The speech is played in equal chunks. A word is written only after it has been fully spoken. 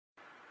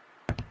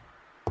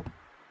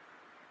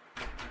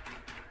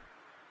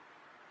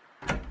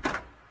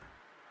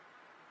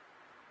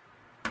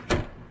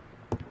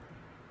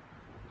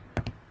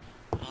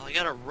I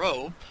got a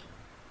rope.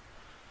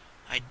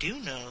 I do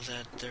know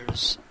that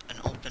there's an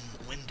open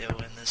window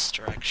in this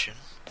direction.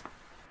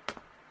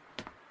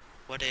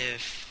 What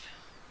if...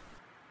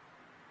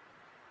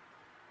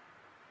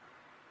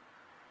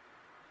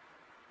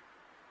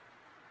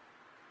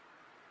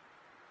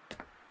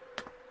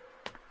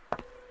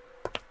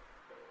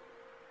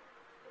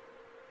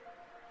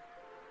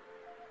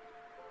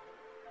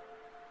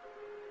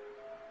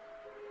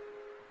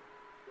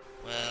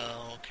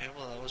 Well, okay,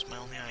 well that was my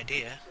only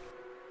idea.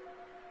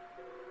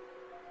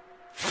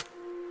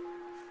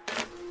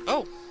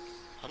 Oh!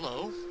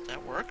 Hello,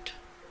 that worked.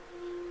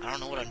 I don't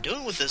know what I'm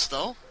doing with this,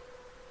 though.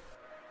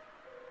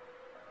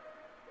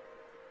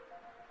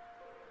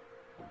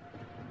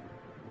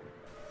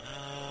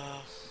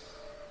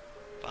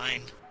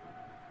 Fine.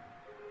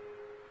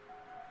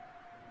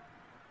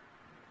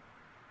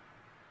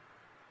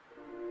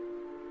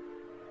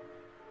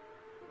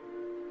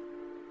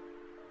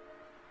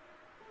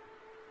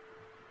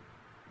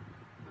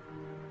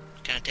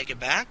 Can I take it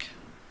back?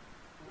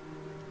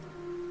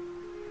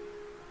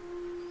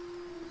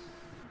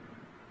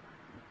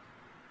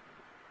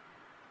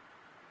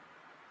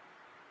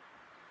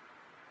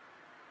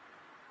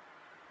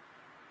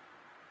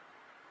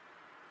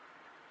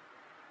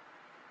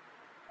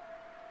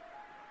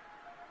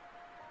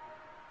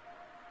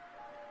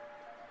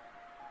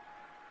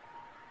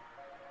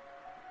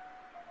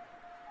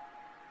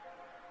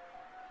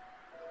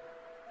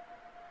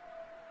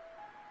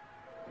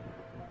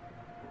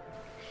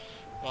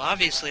 Well,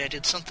 obviously I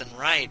did something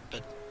right,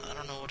 but I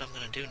don't know what I'm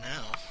gonna do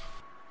now.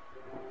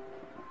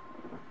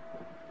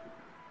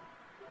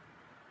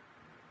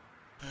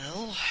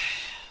 Well,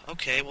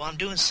 okay, well I'm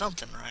doing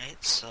something right,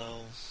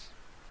 so...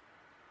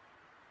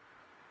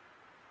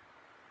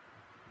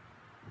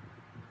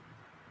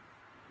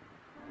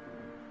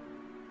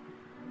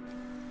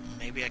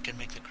 Maybe I can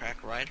make the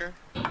crack wider?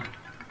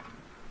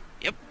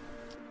 Yep.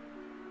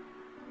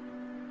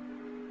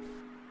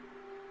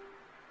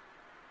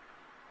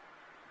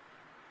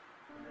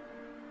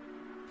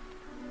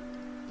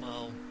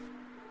 Well...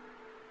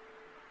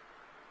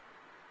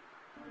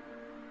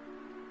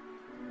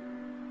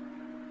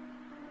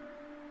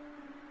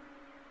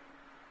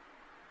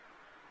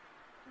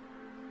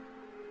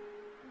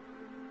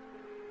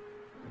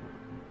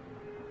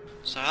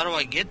 So how do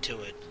I get to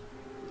it?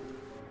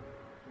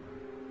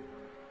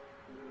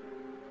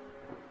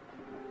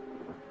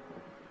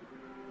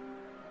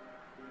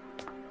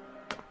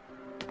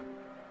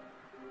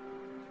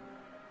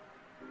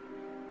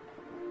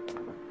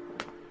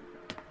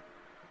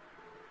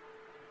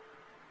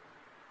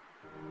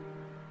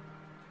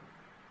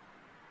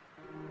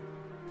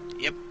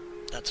 Yep,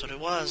 that's what it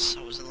was.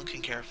 I wasn't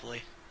looking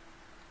carefully.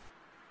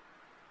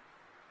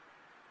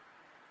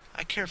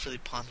 I carefully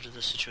pondered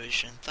the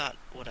situation and thought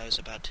what I was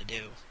about to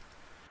do.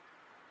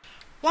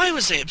 Why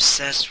was I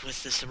obsessed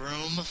with this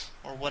room,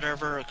 or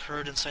whatever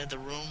occurred inside the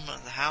room,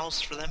 the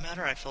house for that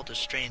matter? I felt a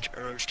strange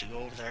urge to go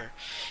over there,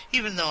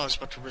 even though I was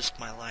about to risk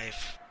my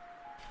life.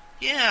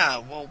 Yeah,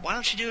 well, why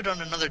don't you do it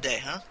on another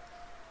day, huh?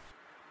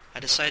 I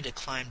decided to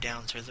climb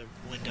down through the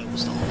window. It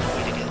was the only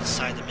way to get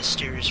inside the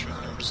mysterious room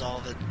and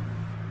resolve it.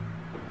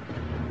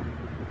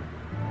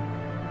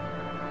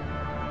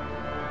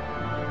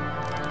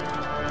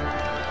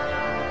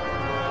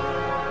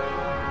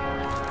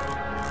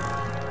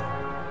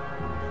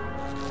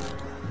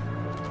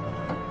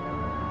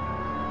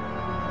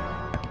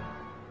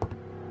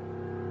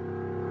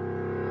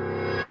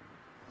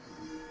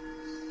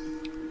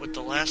 With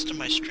the last of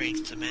my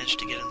strength, I managed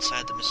to get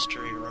inside the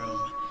mystery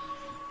room.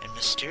 And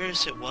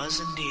mysterious it was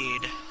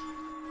indeed.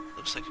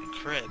 Looks like a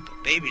crib,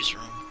 a baby's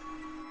room.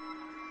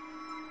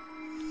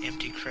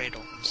 Empty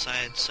cradle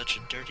inside such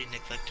a dirty,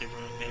 neglected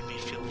room made me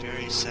feel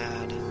very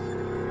sad.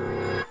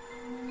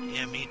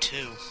 Yeah, me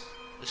too.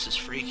 This is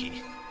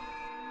freaky.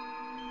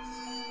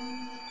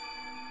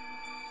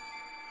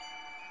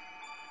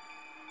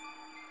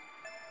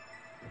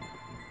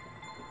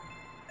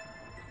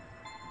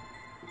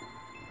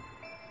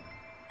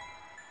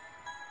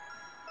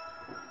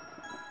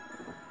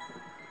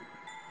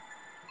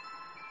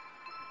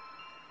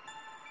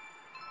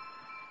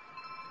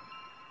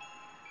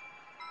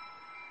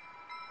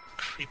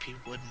 Creepy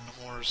wooden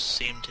horse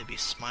seemed to be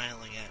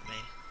smiling at me.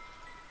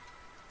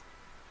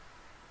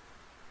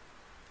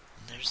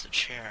 And there's the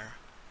chair.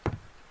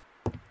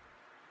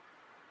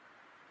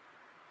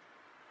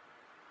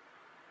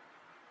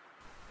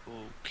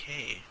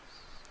 Okay.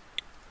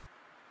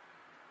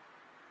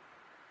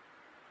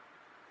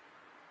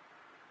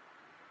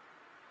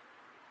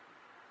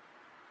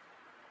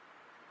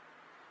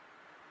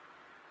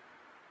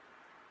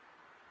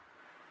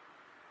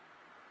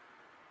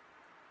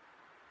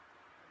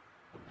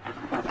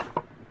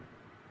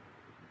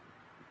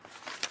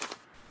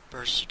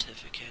 Birth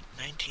certificate,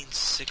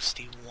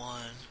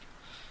 1961,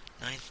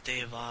 9th day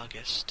of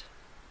August,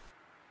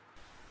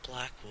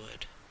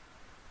 Blackwood,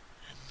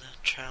 and the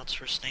child's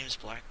first name's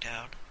blacked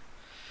out.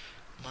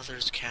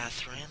 Mother's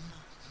Catherine.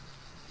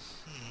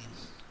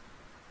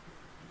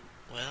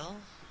 Well,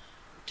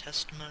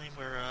 testimony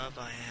whereof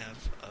I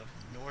have of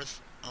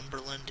North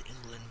Northumberland,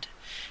 England.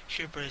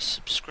 Hereby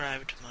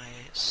subscribed my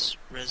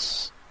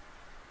res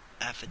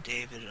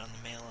affidavit on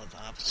the mail of the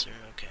officer.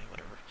 Okay,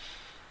 whatever.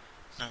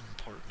 Not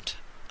important.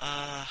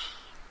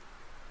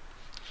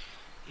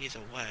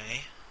 Either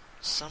way,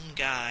 some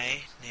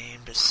guy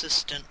named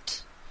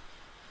Assistant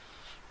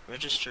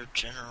Register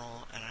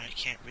General, and I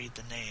can't read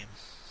the name.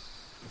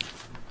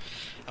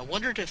 I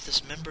wondered if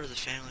this member of the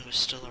family was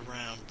still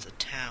around the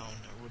town,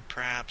 or would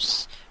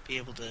perhaps be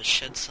able to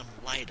shed some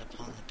light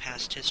upon the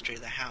past history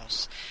of the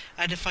house.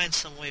 I had to find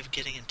some way of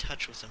getting in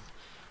touch with him.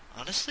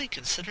 Honestly,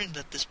 considering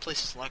that this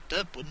place is locked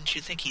up, wouldn't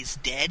you think he's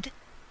dead?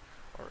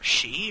 Or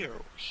she,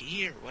 or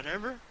he, or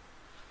whatever?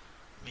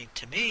 I mean,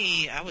 to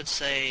me, I would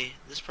say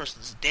this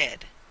person's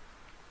dead.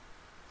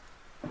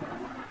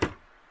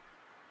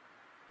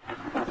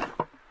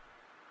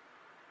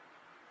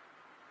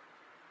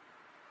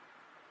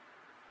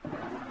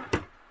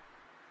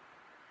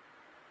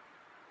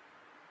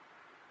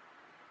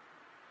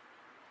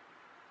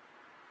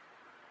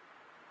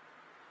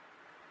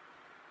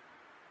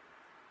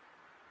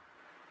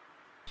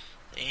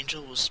 The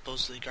angel was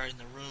supposedly guarding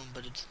the room,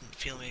 but it didn't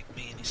feel like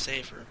me any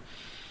safer.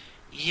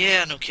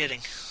 Yeah, no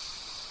kidding.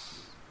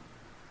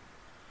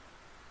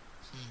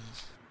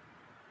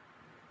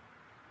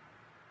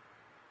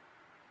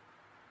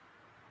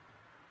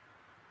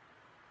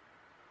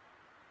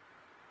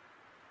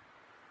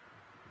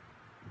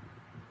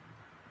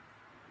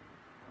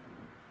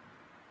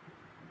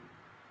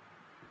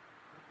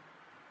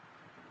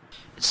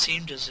 It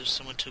seemed as if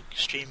someone took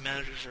extreme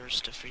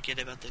measures to forget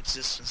about the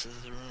existence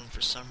of the room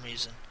for some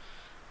reason.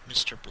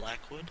 Mr.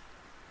 Blackwood?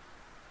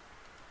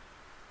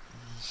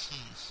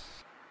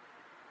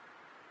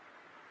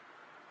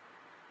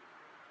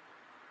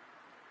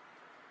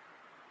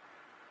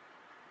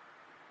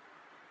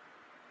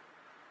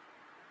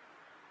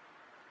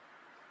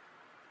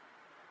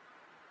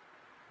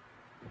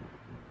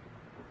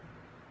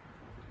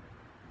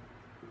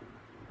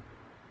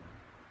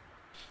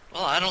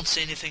 Well, I don't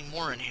see anything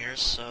more in here,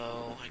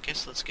 so I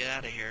guess let's get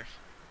out of here.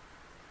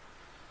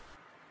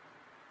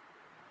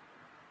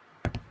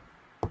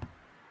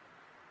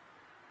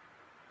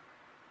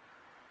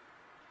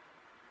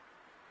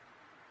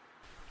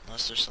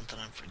 Unless there's something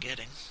I'm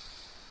forgetting.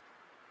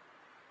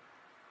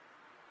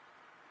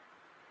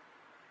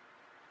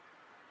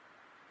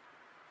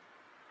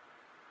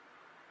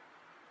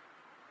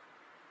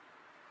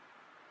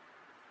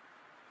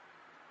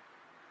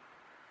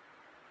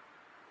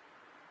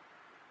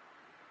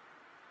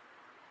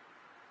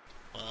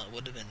 Well, it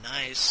would have been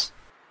nice.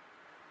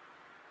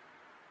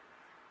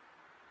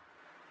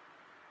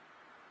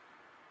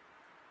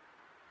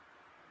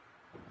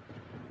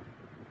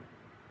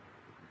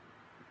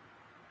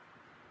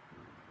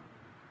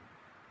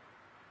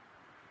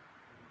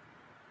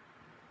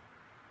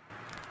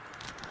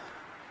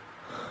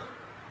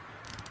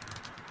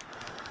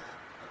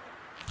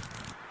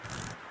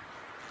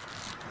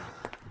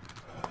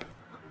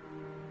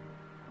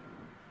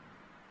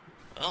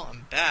 Well,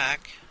 I'm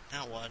back.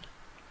 Now what?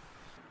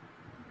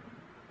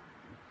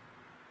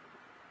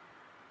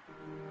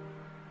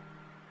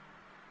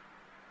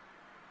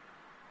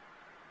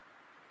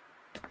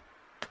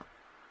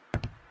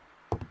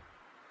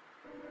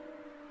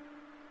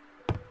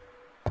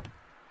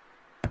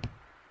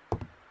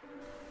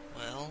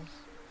 Well,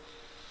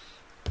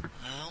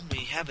 we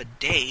have a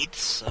date,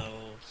 so...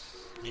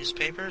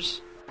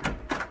 Newspapers? I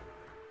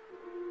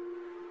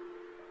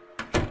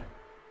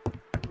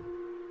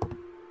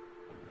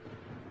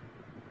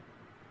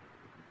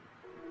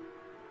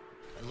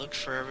looked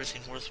for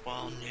everything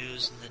worthwhile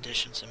news in the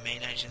editions of May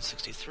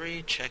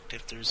 1963, checked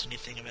if there was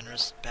anything of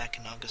interest back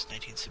in August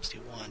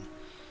 1961.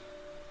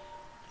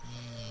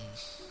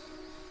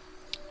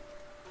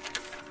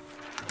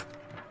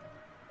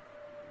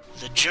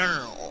 The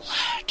Journal.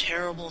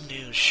 Terrible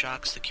news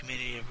shocks the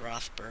community of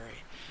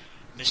Rothbury.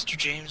 Mr.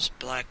 James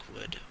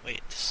Blackwood.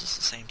 Wait, this is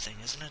the same thing,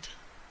 isn't it?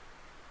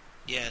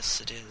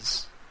 Yes, it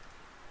is.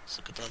 Let's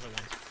look at the other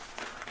one.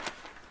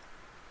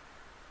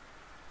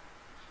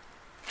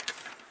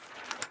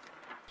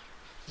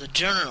 The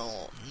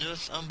Journal,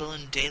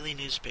 Northumberland Daily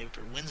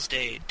Newspaper,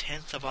 Wednesday,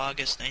 10th of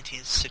August,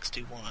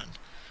 1961.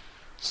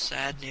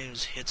 Sad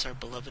news hits our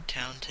beloved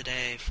town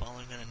today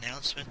following an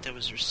announcement that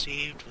was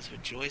received with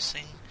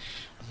rejoicing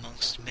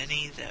amongst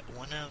many that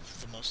one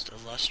of the most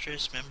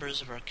illustrious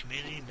members of our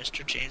community,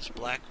 Mr. James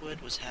Blackwood,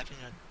 was having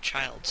a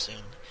child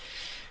soon.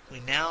 We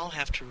now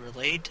have to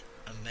relate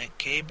a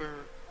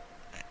macabre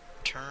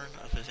turn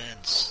of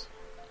events.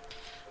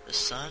 The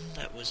son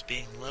that was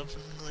being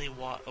lovingly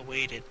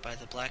awaited by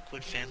the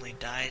Blackwood family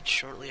died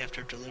shortly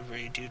after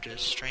delivery due to a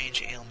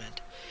strange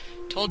ailment.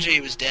 Told you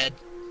he was dead.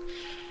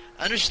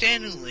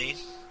 Understandably,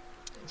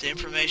 the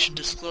information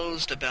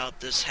disclosed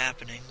about this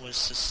happening was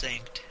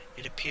succinct.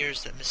 It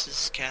appears that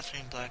Mrs.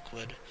 Catherine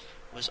Blackwood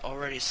was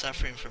already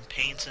suffering from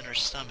pains in her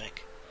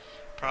stomach,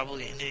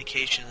 probably an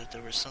indication that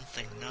there was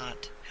something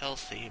not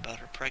healthy about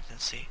her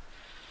pregnancy.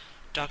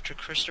 Dr.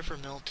 Christopher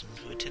Milton,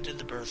 who attended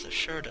the birth,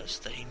 assured us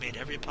that he made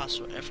every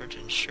possible effort to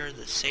ensure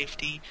the safe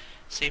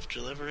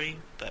delivery,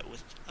 but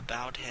with a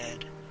bowed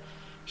head.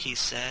 He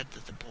said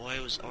that the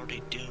boy was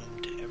already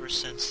doomed ever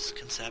since his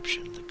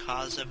conception. The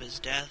cause of his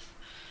death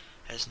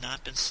has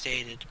not been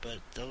stated, but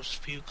those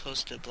few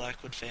close to the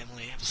Blackwood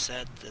family have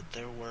said that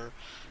there were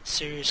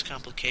serious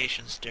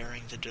complications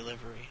during the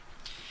delivery.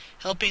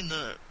 Helping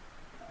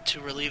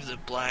to relieve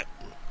the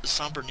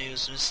somber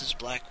news, Mrs.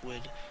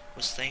 Blackwood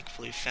was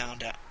thankfully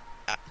found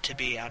to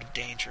be out of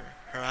danger.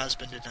 Her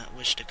husband did not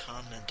wish to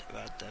comment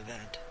about the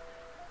event.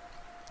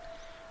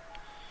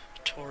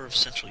 Tour of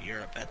Central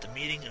Europe. At the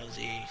meeting of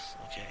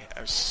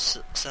our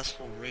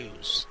successful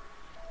ruse,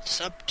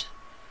 Supt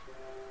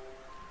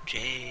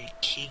J.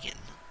 Keegan,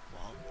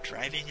 while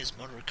driving his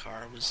motor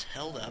car, was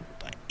held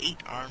up by 8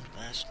 armed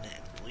masked men,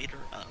 the leader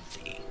of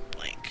the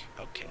blank.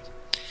 Okay.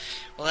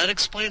 Well, that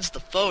explains the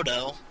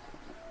photo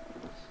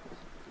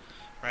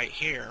right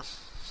here.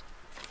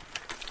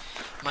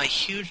 My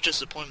huge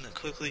disappointment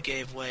quickly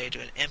gave way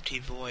to an empty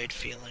void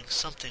feeling.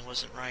 Something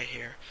wasn't right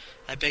here.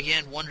 I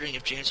began wondering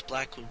if James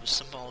Blackwood was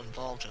somehow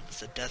involved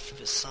with the death of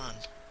his son.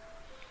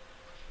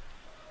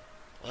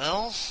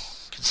 Well,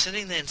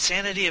 considering the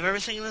insanity of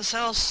everything in this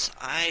house,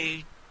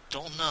 I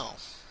don't know.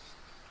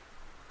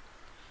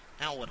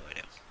 Now what do I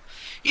do?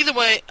 Either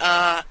way,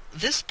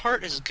 this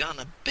part has gone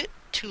a bit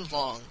too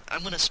long.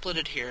 I'm going to split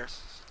it here.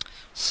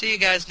 See you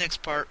guys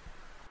next part.